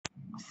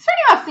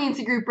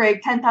Nancy group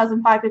break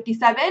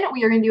 10,557.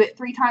 We are going to do it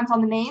 3 times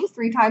on the names,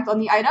 3 times on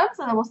the items,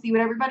 and then we'll see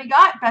what everybody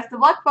got. Best of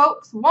luck,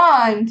 folks.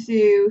 1,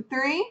 2,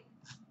 3.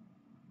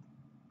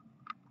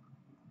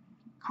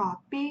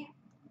 Copy.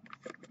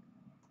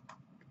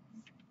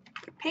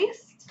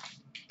 Paste.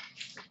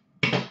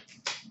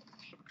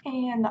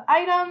 And the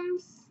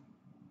items.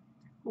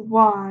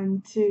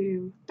 1,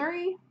 2,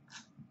 3.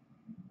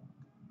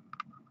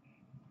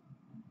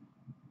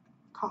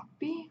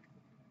 Copy.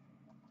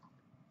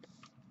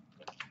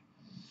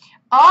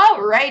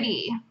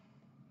 Alrighty.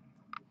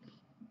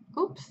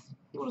 Oops.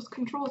 We'll just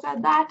Control Z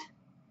that.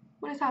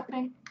 What is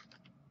happening?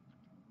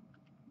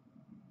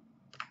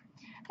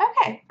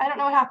 Okay. I don't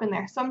know what happened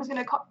there. So I'm just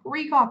going to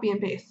recopy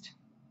and paste.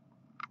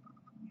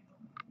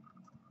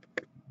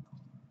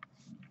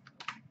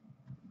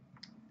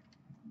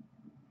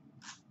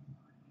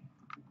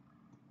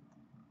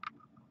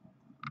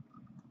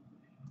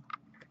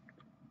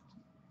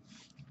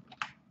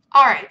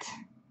 Alright.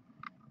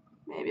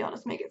 Maybe I'll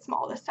just make it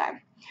small this time.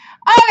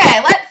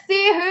 Okay, let's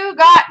see who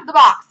got the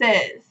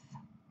boxes.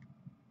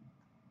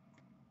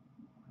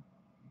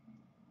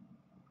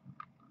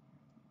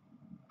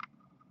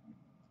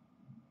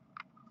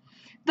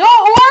 The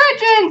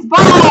Origins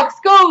box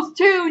goes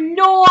to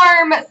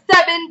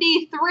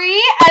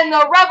Norm73 and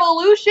the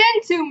Revolution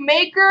to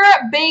Maker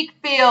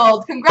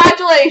Bakefield.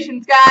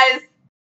 Congratulations, guys.